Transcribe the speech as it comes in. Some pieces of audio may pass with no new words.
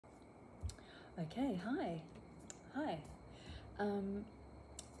Okay, hi.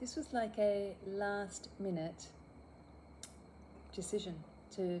 This was like a last minute decision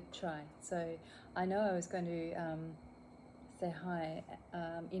to try. So I know I was going to say hi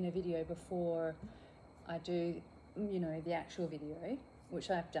in a video before I do, the actual video, which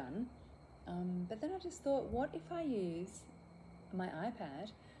I've done. But then I just thought, what if I use my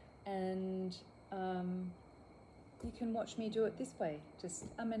iPad and you can watch me do it this way.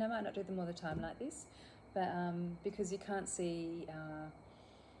 I might not do them all the time like this, but because you can't see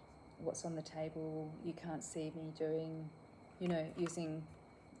what's on the table, you can't see me doing, using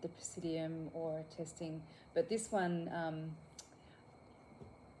the Presidium or testing. But this one,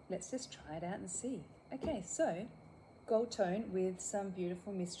 let's just try it out and see. Okay, so gold tone with some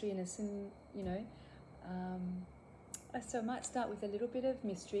beautiful mystery and so I might start with a little bit of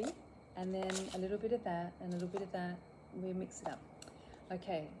mystery and then a little bit of that and a little bit of that. We mix it up.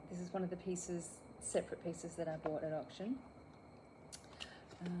 Okay, this is one of the separate pieces that I bought at auction.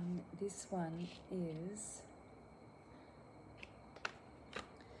 This one is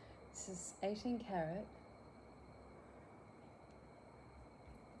 18 karat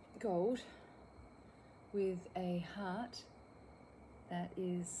gold with a heart that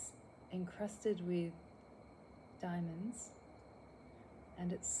is encrusted with diamonds,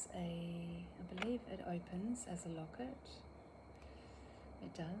 and I believe it opens as a locket.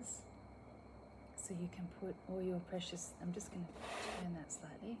 It does. So you can put all your precious, I'm just going to turn that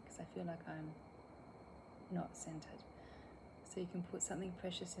slightly because I feel like I'm not centered. So you can put something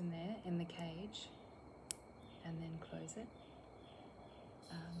precious in there, in the cage, and then close it.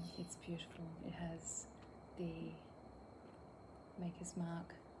 It's beautiful. It has the maker's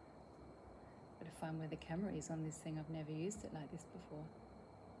mark. Got to find where the camera is on this thing. I've never used it like this before.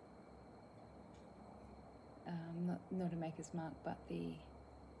 Not a maker's mark, but the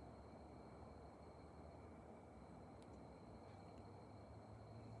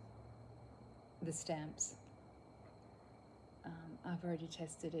stamps. I've already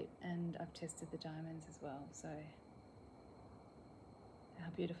tested it, and I've tested the diamonds as well. So how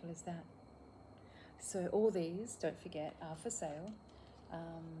beautiful is that? So all these, don't forget, are for sale.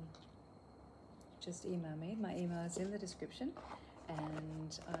 Just email me. My email is in the description,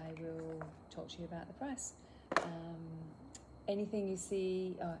 and I will talk to you about the price. Anything you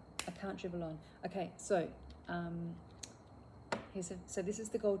see, I can't dribble on. Okay, so so this is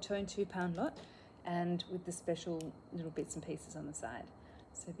the gold tone 2 pound lot, and with the special little bits and pieces on the side.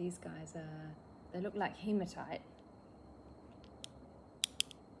 So these guys they look like hematite,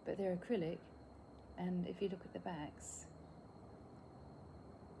 but they're acrylic, and if you look at the backs,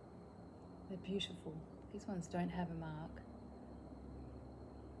 they're beautiful. These ones don't have a mark.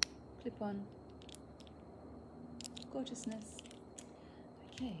 Clip on. Gorgeousness.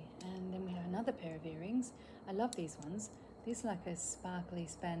 Okay, and then we have another pair of earrings. I love these ones. These are like a sparkly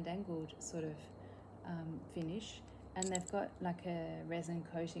spandangled sort of finish, and they've got like a resin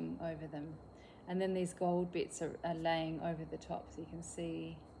coating over them. And then these gold bits are laying over the top, so you can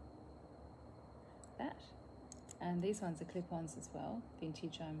see that. And these ones are clip-ons as well,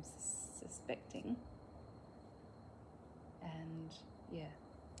 vintage I'm suspecting. And yeah,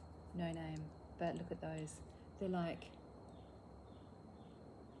 no name, but look at those. They're like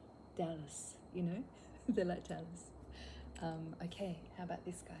Dallas, They're like Dallas. Okay, how about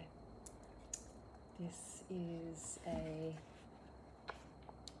this guy? This is a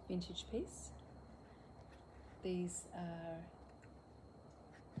vintage piece. These are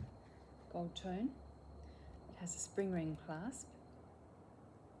gold tone. It has a spring ring clasp,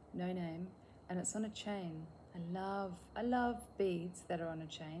 no name, and it's on a chain. I love beads that are on a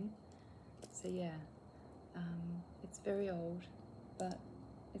chain. So yeah, it's very old, but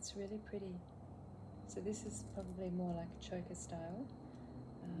it's really pretty. So this is probably more like a choker style.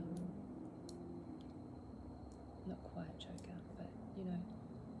 Not quite choker, but yeah.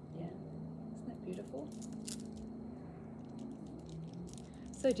 Isn't that beautiful?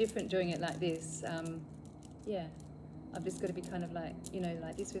 So different doing it like this. Yeah, I've just got to be kind of like,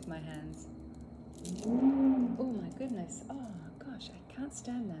 like this with my hands. Oh my goodness. Oh gosh, I can't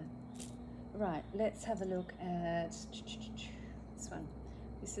stand that. Right, let's have a look at this one.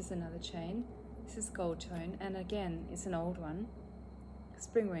 This is another chain. This is gold tone, and again, it's an old one.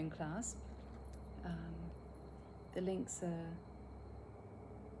 Spring ring clasp. The links are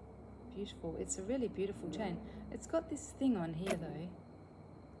beautiful. It's a really beautiful chain. It's got this thing on here though.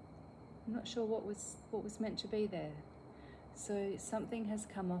 I'm not sure what was meant to be there. So something has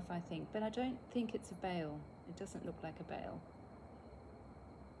come off, I think, but I don't think it's a bail. It doesn't look like a bail.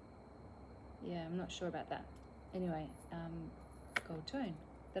 Yeah, I'm not sure about that. Anyway, gold tone.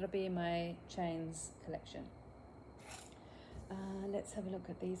 That'll be in my chains collection. Let's have a look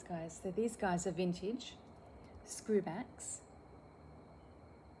at these guys. So these guys are vintage screwbacks,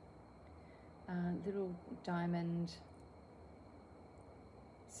 little diamond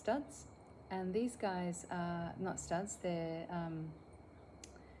studs, and these guys are not studs. They're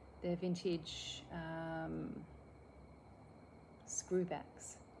vintage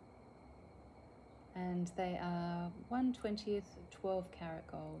screwbacks, and they are 1/20 12 karat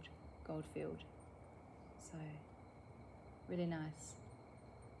gold filled. So really nice.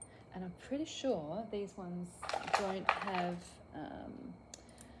 And I'm pretty sure these ones don't have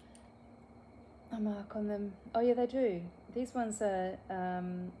a mark on them. Oh yeah, they do. These ones are,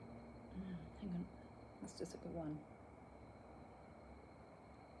 hang on, let's just look at one.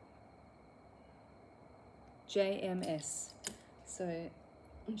 JMS. So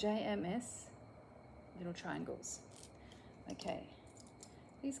JMS, little triangles. Okay,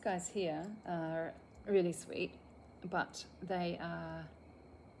 these guys here are really sweet, but they are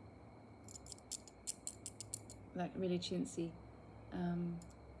like really chintzy,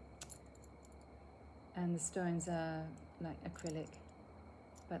 and the stones are like acrylic,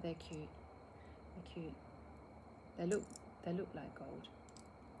 but they're cute. They're cute. They look like gold.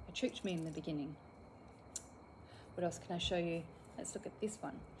 It tricked me in the beginning. What else can I show you? Let's look at this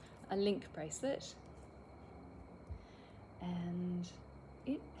one, a link bracelet, and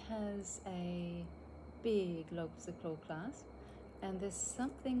it has a big lobster claw clasp, and there's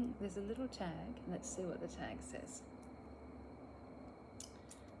a little tag. Let's see what the tag says.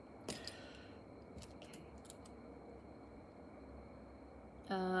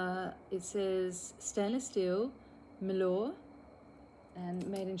 Okay. It says stainless steel, Milor, and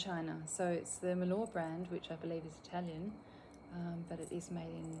made in China. So it's the Milor brand, which I believe is Italian, but it is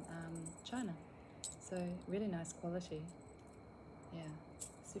made in China. So really nice quality. Yeah,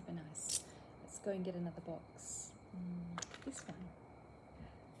 super nice. Let's go and get another box. This one.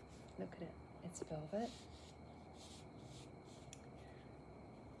 Look at it. It's velvet.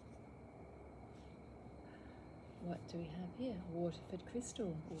 What do we have here? Waterford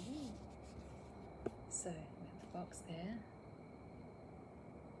crystal. Ooh. So we have the box there.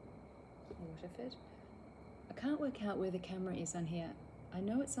 Waterford. I can't work out where the camera is on here. I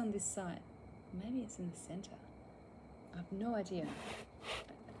know it's on this side. Maybe it's in the center. I have no idea.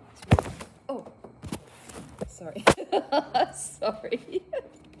 Oh, sorry. Sorry.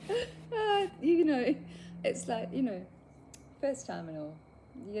 You know, it's like, you know, first time and all.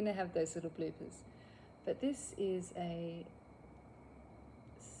 You're gonna have those little bloopers. But this is a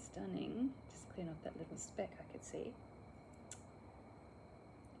stunning, just clean off that little speck I could see,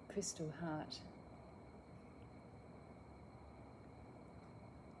 crystal heart.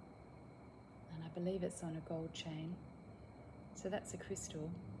 And I believe it's on a gold chain. So that's a crystal.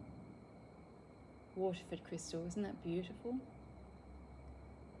 Waterford crystal, isn't that beautiful?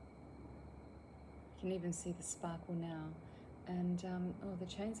 You can even see the sparkle now. And oh, the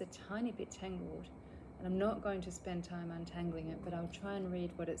chain's a tiny bit tangled, and I'm not going to spend time untangling it, but I'll try and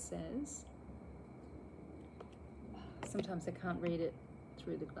read what it says. Sometimes I can't read it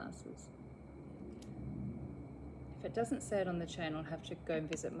through the glasses. If it doesn't say it on the chain, I'll have to go and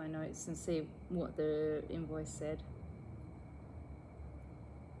visit my notes and see what the invoice said.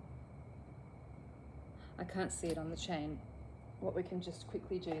 I can't see it on the chain. What we can just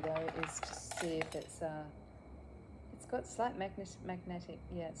quickly do though is to see if it's got slight magnetic,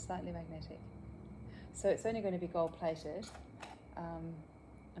 yeah, it's slightly magnetic. So it's only going to be gold plated,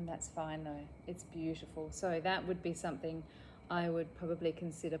 and that's fine though. It's beautiful. So that would be something I would probably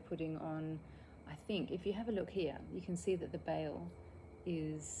consider putting on. I think if you have a look here, you can see that the bail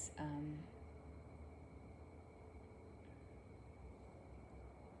is not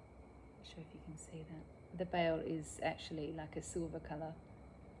sure if you can see that. The bail is actually like a silver color,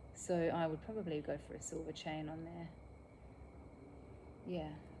 so I would probably go for a silver chain on there.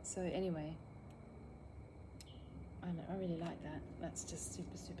 Yeah, so anyway, I really like that. That's just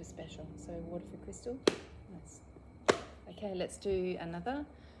super, super special. So Waterford crystal, nice. Okay, let's do another.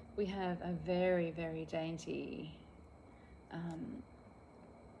 We have a very, very dainty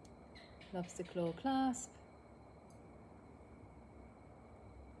lobster claw clasp,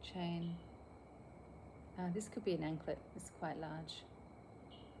 chain. This could be an anklet. It's quite large.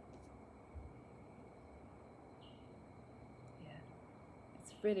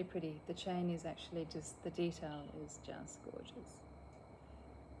 Really pretty. The chain is actually just, the detail is just gorgeous.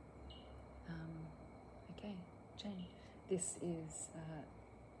 Okay, chain. This is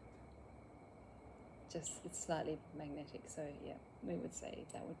just, it's slightly magnetic. So yeah, we would say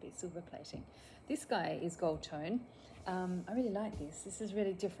that would be silver plating. This guy is gold tone. I really like this. This is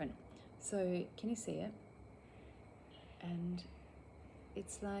really different. So can you see it? And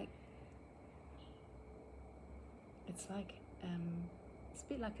it's like, it's a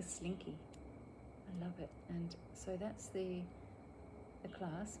bit like a slinky. I love it. And so that's the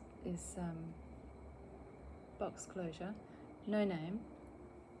clasp is box closure, no name,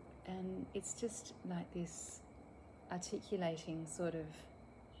 and it's just like this articulating sort of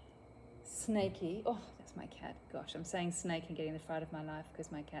snaky, oh, that's my cat, gosh, I'm saying snake and getting the fright of my life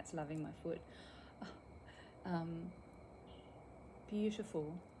because my cat's loving my foot.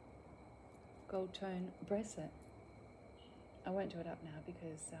 Beautiful gold tone bracelet. I won't do it up now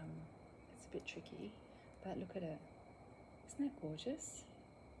because it's a bit tricky, but look at it. Isn't that gorgeous?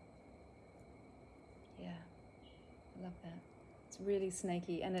 Yeah, I love that. It's really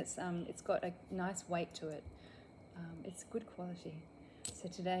snaky, and it's got a nice weight to it. It's good quality. So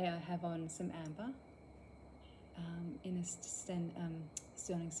today I have on some amber in a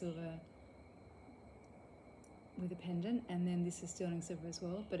sterling silver with a pendant, and then this is sterling silver as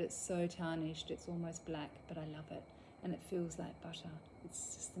well, but it's so tarnished, it's almost black, but I love it, and it feels like butter.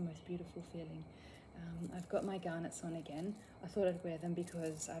 It's just the most beautiful feeling. I've got my garnets on again. I thought I'd wear them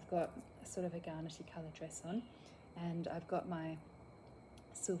because I've got sort of a garnety colour dress on, and I've got my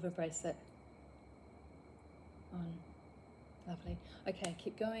silver bracelet on. Lovely. Okay,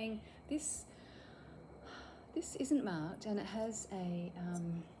 keep going. This isn't marked, and it has a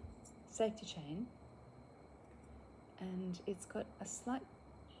safety chain, and it's got a slight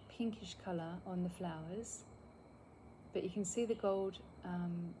pinkish colour on the flowers, but you can see the gold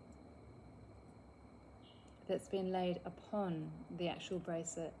that's been laid upon the actual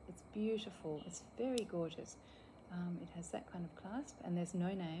bracelet. It's beautiful. It's very gorgeous. It has that kind of clasp, and there's no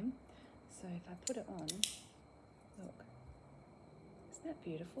name. So if I put it on, look, isn't that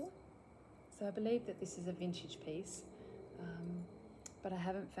beautiful? So I believe that this is a vintage piece, but I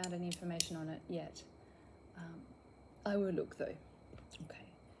haven't found any information on it yet. I will look though. Okay.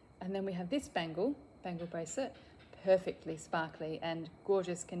 And then we have this bangle bracelet, perfectly sparkly and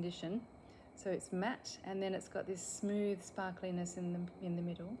gorgeous condition. So it's matte, and then it's got this smooth sparkliness in the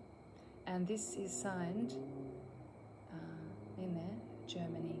middle. And this is signed in there,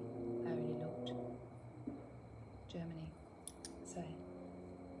 Germany. I already looked. Germany. So,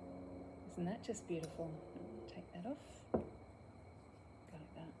 isn't that just beautiful? Take that off. Go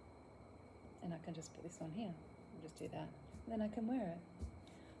like that. And I can just put this on here. I'll just do that. Then I can wear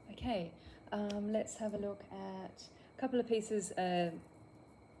it. Okay, let's have a look at a couple of pieces.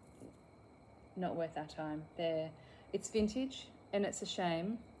 Not worth our time. It's vintage, and it's a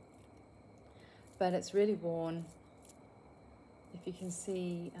shame, but it's really worn. If you can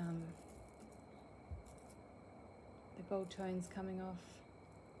see the gold tones coming off,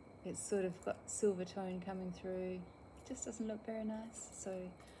 it's sort of got silver tone coming through. It just doesn't look very nice, so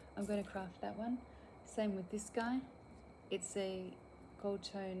I'm going to craft that one. Same with this guy. It's a gold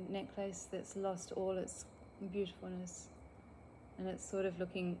tone necklace that's lost all its beautifulness, and it's sort of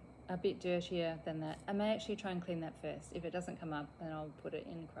looking a bit dirtier than that. I may actually try and clean that first. If it doesn't come up, then I'll put it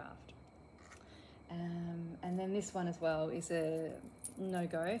in craft. And then this one as well is a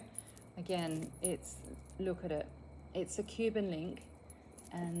no-go. Again, look at it. It's a Cuban link,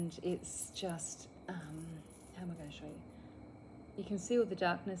 and it's just, how am I going to show you? You can see all the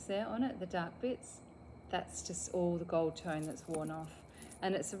darkness there on it, the dark bits. That's just all the gold tone that's worn off.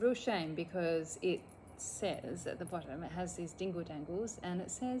 And it's a real shame because it says at the bottom, it has these dingle dangles, and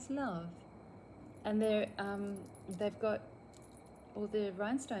it says love. And they've got all the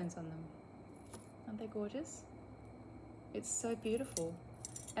rhinestones on them. Aren't they gorgeous? It's so beautiful.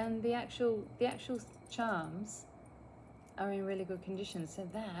 And the actual charms are in really good condition, so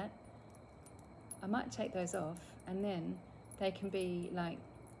that I might take those off, and then they can be like,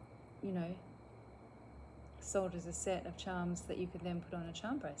 you know, sold as a set of charms that you could then put on a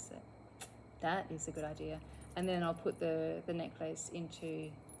charm bracelet. That is a good idea. And then I'll put the necklace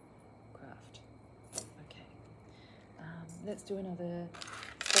into craft. Okay. Let's do another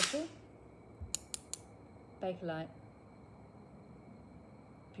special. Bakelite.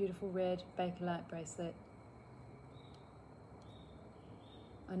 Beautiful red Bakelite bracelet.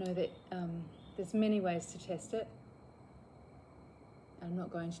 I know that there's many ways to test it. I'm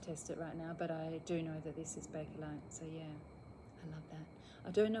not going to test it right now, but I do know that this is Bakelite, so yeah, I love that.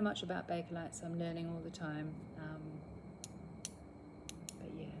 I don't know much about Bakelite, so I'm learning all the time,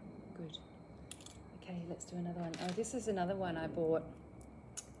 but yeah, good. Okay, let's do another one. Oh, this is another one I bought.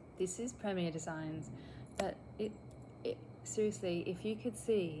 This is Premier Designs, but it seriously, if you could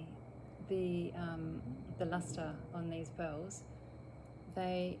see the luster on these pearls,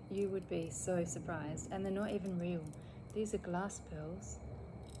 you would be so surprised. And they're not even real. These are glass pearls.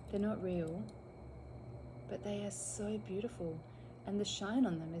 They're not real, but they are so beautiful, and the shine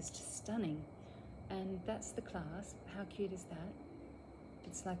on them is just stunning. And that's the clasp. How cute is that?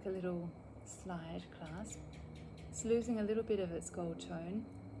 It's like a little slide clasp. It's losing a little bit of its gold tone,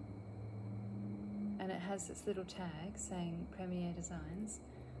 and it has its little tag saying Premier Designs,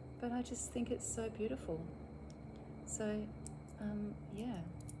 but I just think it's so beautiful. So yeah,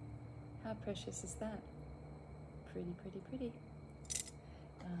 how precious is that? Pretty, pretty, pretty.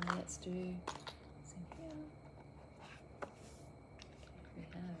 Let's do some here. We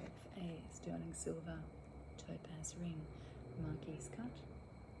have a sterling silver topaz ring, marquise cut.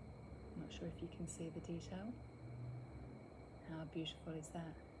 I'm not sure if you can see the detail. How beautiful is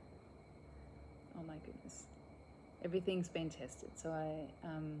that? Oh my goodness. Everything's been tested, so I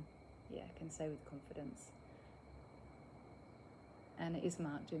yeah, can say with confidence. And it is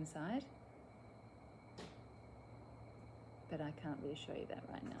marked inside, but I can't really show you that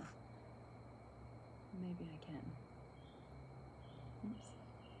right now. Maybe I can. Oops.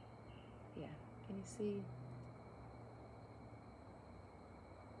 Yeah, can you see?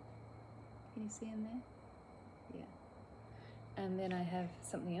 Can you see in there? Yeah. And then I have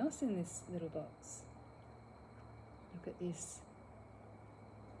something else in this little box. Look at this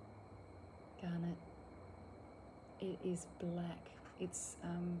garnet. It is black. It's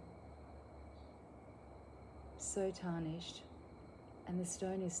so tarnished, and the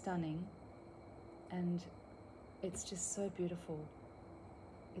stone is stunning, and it's just so beautiful.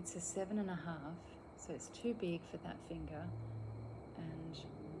 It's a 7.5, so it's too big for that finger and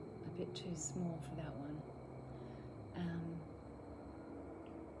a bit too small for that one.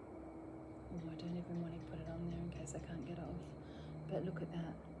 Oh, I don't even want to put it on there in case I can't get off, but look at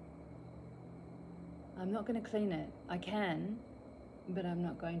that. I'm not going to clean it. I can, but I'm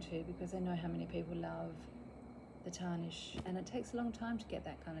not going to, because I know how many people love the tarnish, and it takes a long time to get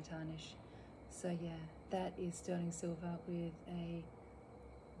that kind of tarnish. So yeah, that is sterling silver with a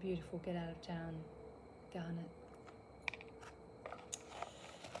beautiful get out of town garnet.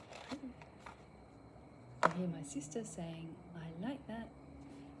 I hear my sister saying, I like that.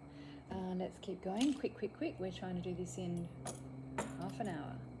 Let's keep going. Quick, quick, quick. We're trying to do this in half an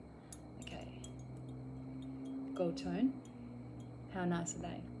hour. Okay. Gold tone. How nice are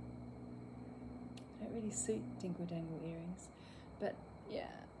they? Don't really suit dingle dangle earrings, but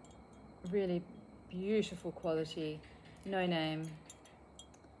yeah, really beautiful quality. No name.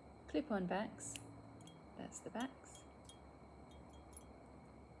 Clip-on backs. That's the backs.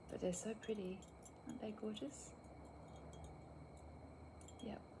 But they're so pretty. Aren't they gorgeous?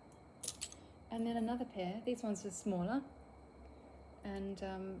 Yep. And then another pair. These ones are smaller, and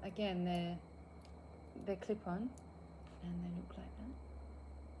again they're clip-on, and they look like that.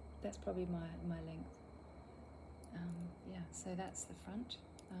 That's probably my length. Yeah. So that's the front.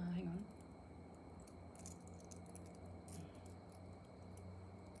 Hang on.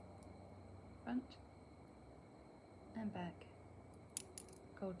 Front and back.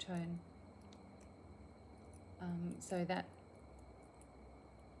 Gold tone. So that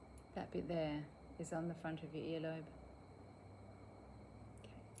bit there is on the front of your earlobe.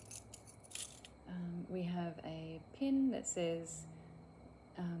 Okay. We have a pin that says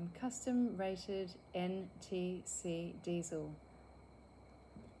custom rated NTC diesel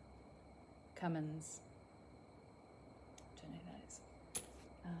Cummins. Don't know who that is.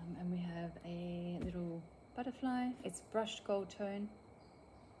 And we have a little butterfly. It's brushed gold tone.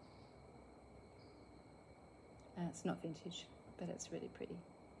 It's not vintage, but it's really pretty.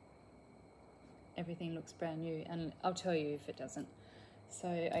 Everything looks brand new, and I'll tell you if it doesn't. So,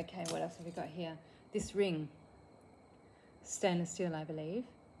 okay, what else have we got here? This ring, stainless steel, I believe.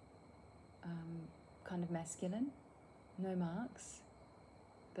 Kind of masculine, no marks,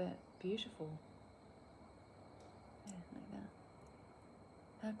 but beautiful. Yeah, like that.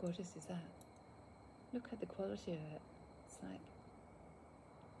 How gorgeous is that? Look at the quality of it. It's like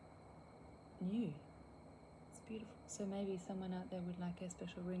new. Beautiful. So maybe someone out there would like a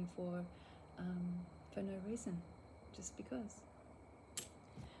special ring for no reason, just because.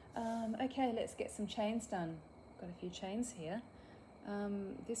 Okay, let's get some chains done. Got a few chains here.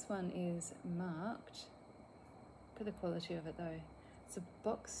 This one is marked. Look at the quality of it though. It's a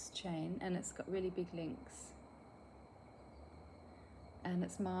box chain, and it's got really big links. And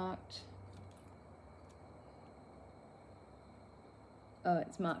it's marked. Oh,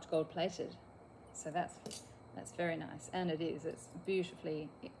 it's marked gold plated. So that's very nice, and it is. It's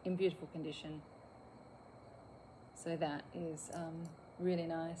in beautiful condition. So that is really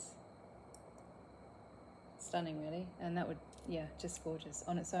nice. stunning really. And that would, yeah, just gorgeous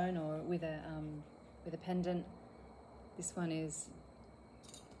on its own or with a pendant. This one is,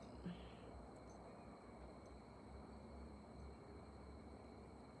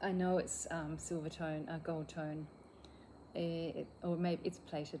 I know it's silver tone, gold tone, or maybe it's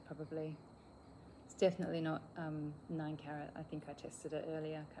plated probably. It's definitely not 9 carat. I think I tested it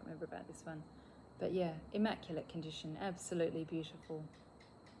earlier. I can't remember about this one. But yeah, immaculate condition, absolutely beautiful,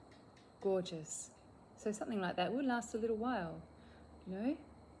 gorgeous. So something like that would last a little while, you know?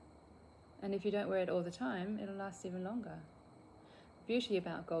 And if you don't wear it all the time, it'll last even longer. The beauty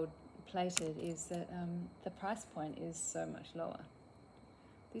about gold plated is that the price point is so much lower.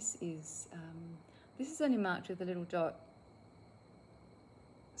 This is only marked with a little dot,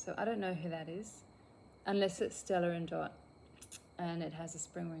 so I don't know who that is, unless it's Stella and Dot, and it has a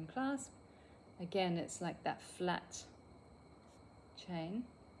spring ring clasp. Again, it's like that flat chain,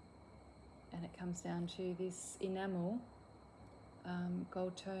 and it comes down to this enamel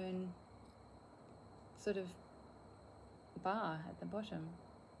gold tone sort of bar at the bottom.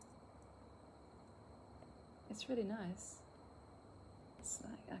 It's really nice. It's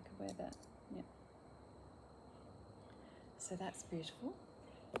like I could wear that, yeah. So that's beautiful.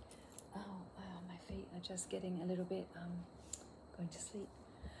 Oh, my feet are just getting a little bit going to sleep.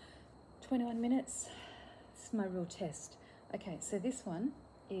 21 minutes. This is my real test. Okay, so this one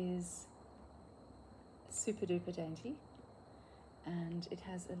is super duper dainty, and it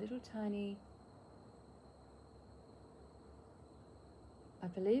has a little tiny, I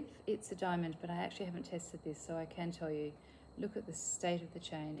believe it's a diamond, but I actually haven't tested this, so I can tell you. Look at the state of the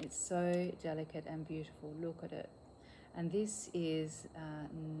chain. It's so delicate and beautiful. Look at it. And this is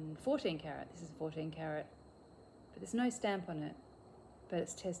 14 carat. This is 14 carat, but there's no stamp on it, but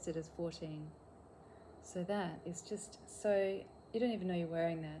it's tested as 14. So that is just so, you don't even know you're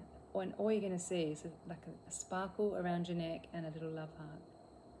wearing that. And all you're going to see is like a sparkle around your neck and a little love heart.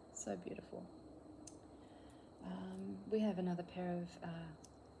 So beautiful. We have another pair of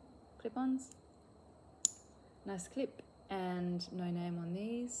clip-ons. Nice clip and no name on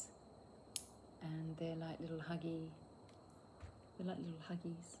these. And they're like little huggy, they're like little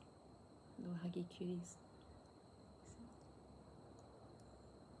huggies, little huggy cuties.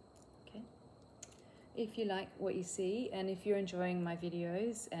 Okay. If you like what you see, and if you're enjoying my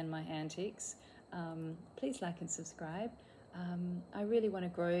videos and my antiques, please like and subscribe. I really want to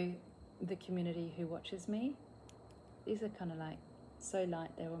grow the community who watches me. These are kind of like so light,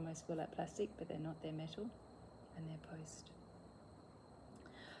 they almost feel like plastic, but they're not, they're metal, and they're post.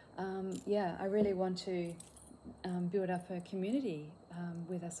 Yeah, I really want to build up a community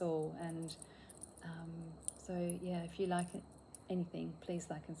with us all, and so yeah, if you like anything, please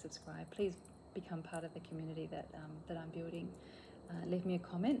like and subscribe. Please become part of the community that I'm building. Leave me a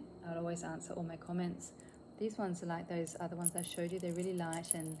comment. I'll always answer all my comments. These ones are like those other ones I showed you. They're really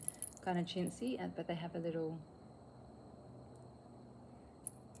light and kind of chintzy, but they have a little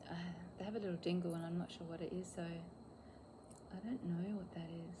dingle, and I'm not sure what it is, so I don't know what that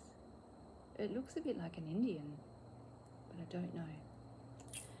is. It looks a bit like an Indian, but I don't know.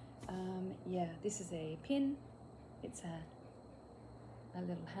 Yeah, this is a pin. It's a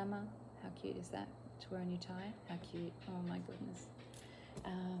little hammer. How cute is that to wear on your tie? How cute. Oh my goodness.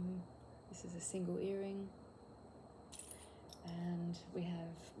 This is a single earring. And we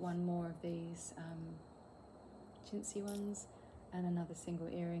have one more of these chintzy ones, and another single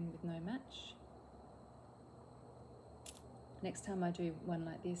earring with no match. Next time I do one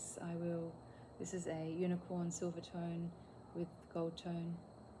like this, I will, this is a unicorn silver tone with gold tone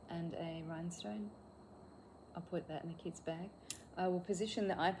and a rhinestone. I'll put that in the kids' bag. I will position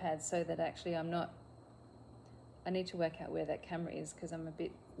the iPad so that actually I'm not, I need to work out where that camera is, because I'm a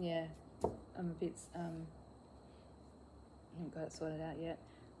bit, yeah, I haven't got it sorted out yet.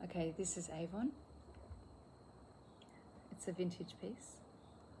 Okay, this is Avon. It's a vintage piece.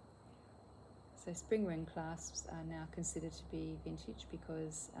 So spring ring clasps are now considered to be vintage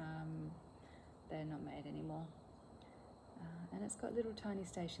because they're not made anymore. And it's got little tiny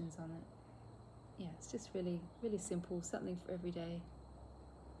stations on it. Yeah, it's just really, really simple, something for every day.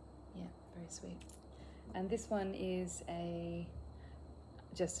 Yeah, very sweet. And this one is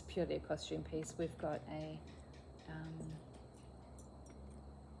just purely a costume piece. We've got a,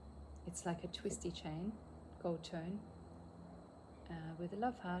 it's like a twisty chain, gold tone, with a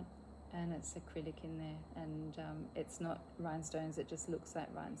love heart, and it's acrylic in there, and it's not rhinestones, it just looks like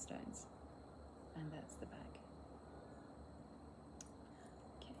rhinestones. And that's the back.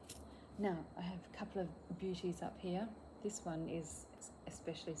 Okay, now I have a couple of beauties up here. This one is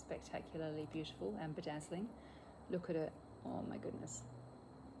especially spectacularly beautiful and bedazzling. Look at it, oh my goodness.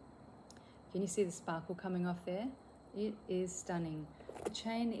 Can you see the sparkle coming off there? It is stunning. The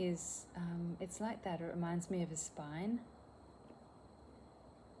chain is, it's like that. It reminds me of a spine.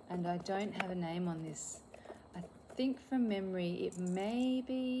 And I don't have a name on this. I think from memory it may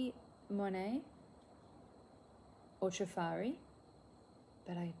be Monet or Trifari,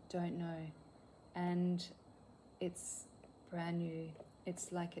 but I don't know. And it's brand new.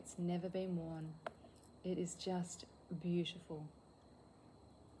 It's like it's never been worn. It is just beautiful.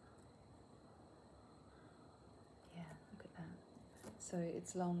 Yeah, look at that. So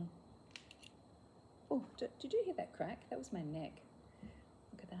it's long. Oh, did you hear that crack? That was my neck.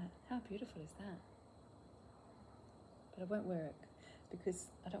 Look at that. How beautiful is that? But I won't wear it because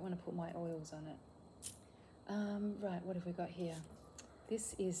I don't want to put my oils on it. Right, what have we got here?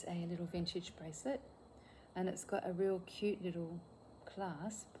 This is a little vintage bracelet, and it's got a real cute little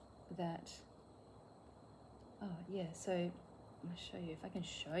clasp that, oh yeah, so I'll show you, if I can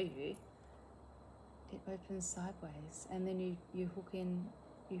show you. It opens sideways, and then you hook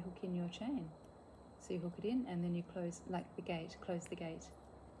in your chain. So you hook it in, and then you close, like the gate, close the gate.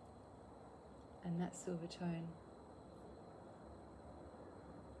 And that's silver tone.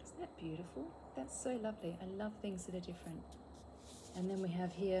 Isn't that beautiful? That's so lovely. I love things that are different. And then we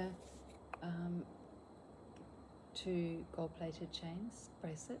have here 2 gold-plated chains,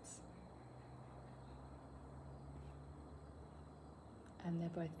 bracelets. And they're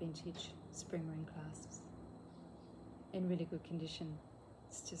both vintage spring ring clasps in really good condition.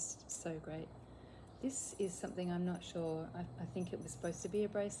 It's just so great. This is something I'm not sure. I think it was supposed to be a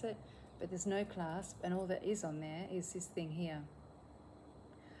bracelet, but there's no clasp, and all that is on there is this thing here.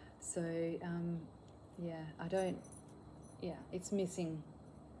 So yeah, it's missing.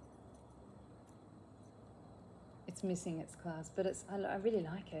 It's missing its clasp, but I really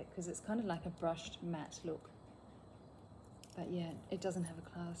like it because it's kind of like a brushed matte look. But yeah, it doesn't have a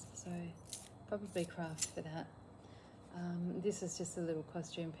clasp, so probably craft for that. This is just a little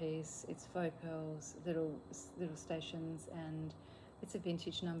costume piece. It's faux pearls, little stations, and it's a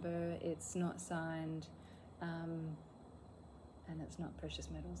vintage number. It's not signed, and it's not precious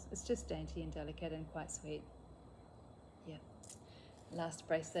metals. It's just dainty and delicate and quite sweet. Yeah. Last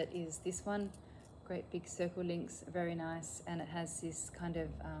bracelet is this one. Great big circle links, very nice, and it has this kind of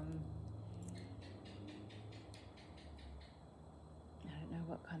I don't know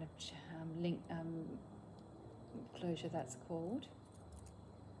what kind of link closure that's called,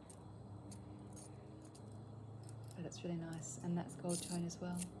 but it's really nice, and that's gold tone as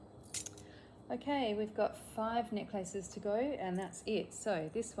well. Okay, we've got 5 necklaces to go, and that's it. So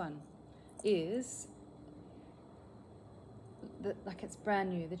this one is like it's brand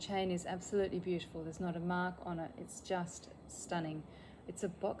new. The chain is absolutely beautiful. There's not a mark on it. It's just stunning. It's a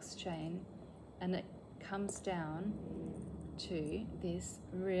box chain, and it comes down to this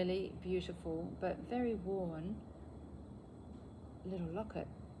really beautiful but very worn little locket.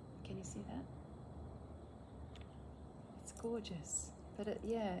 Can you see that? It's gorgeous. But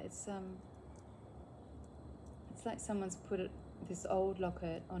it's like someone's put this old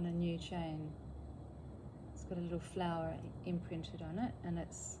locket on a new chain. It's got a little flower imprinted on it, and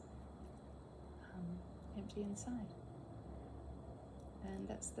it's empty inside. And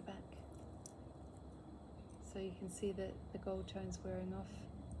that's the back. So you can see that the gold tone's wearing off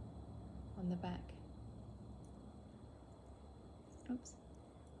on the back. Oops.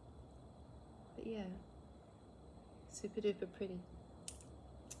 But yeah, super duper pretty.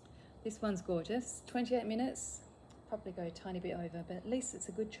 This one's gorgeous. 28 minutes, probably go a tiny bit over, but at least it's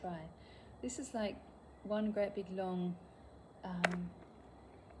a good try. This is like one great big long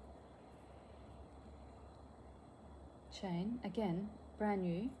chain, again, brand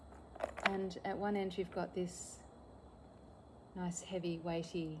new. And at one end you've got this nice heavy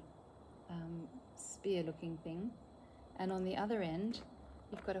weighty spear looking thing, and on the other end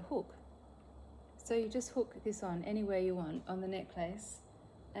you've got a hook. So you just hook this on anywhere you want on the necklace,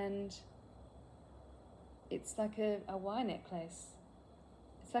 and it's like a Y necklace.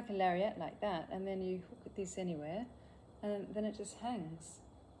 It's like a lariat like that, and then you hook this anywhere, and then it just hangs.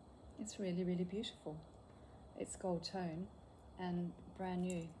 It's really, really beautiful. It's gold tone and brand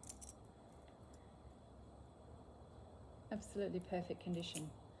new. Absolutely perfect condition.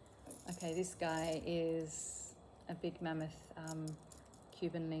 Okay, this guy is a big mammoth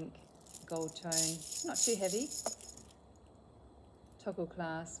Cuban link, gold tone, not too heavy, toggle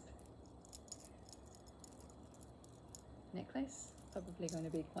clasp, necklace, probably going to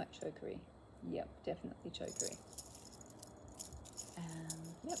be quite chokery. Yep, definitely chokery.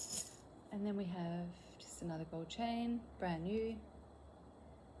 Yep, and then we have just another gold chain, brand new,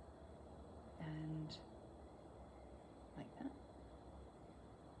 and like that.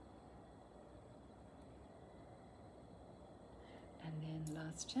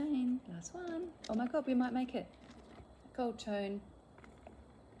 Last chain, last one. Oh my God, we might make it. Gold tone.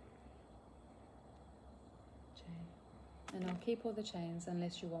 Chain. And I'll keep all the chains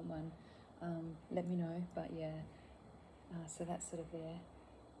unless you want one. Let me know, but yeah. So that's sort of there.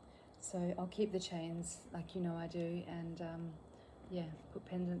 So I'll keep the chains like you know I do, and yeah, put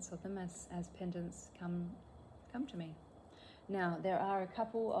pendants on them as pendants come to me. Now there are a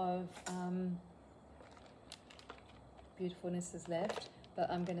couple of beautifulnesses left, but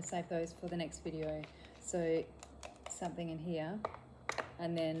I'm going to save those for the next video. So something in here,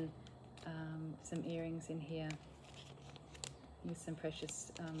 and then some earrings in here with some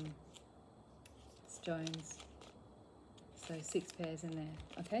precious stones. So 6 pairs in there.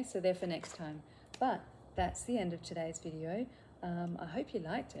 Okay, so they're for next time. But that's the end of today's video. I hope you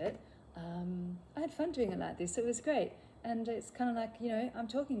liked it. I had fun doing it like this. It was great. And it's kind of like, you know, I'm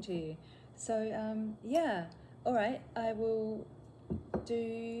talking to you. So yeah, all right, I'll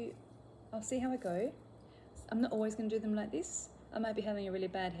see how I go. I'm not always going to do them like this. I might be having a really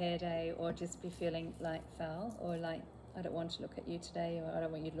bad hair day, or just be feeling like foul, or like I don't want to look at you today, or I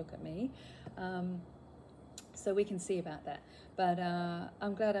don't want you to look at me. So we can see about that. But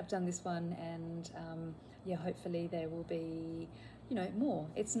I'm glad I've done this one, and yeah, hopefully there will be, you know, more.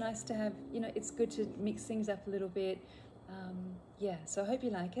 It's nice to have, you know, it's good to mix things up a little bit. Yeah, so I hope you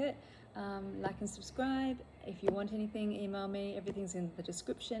like it. Like and subscribe. If you want anything, email me. Everything's in the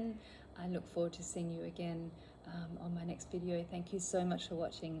description. I look forward to seeing you again on my next video. Thank you so much for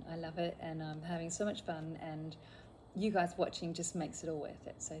watching. I love it, and I'm having so much fun, and you guys watching just makes it all worth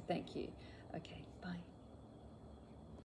it. So thank you. Okay, bye.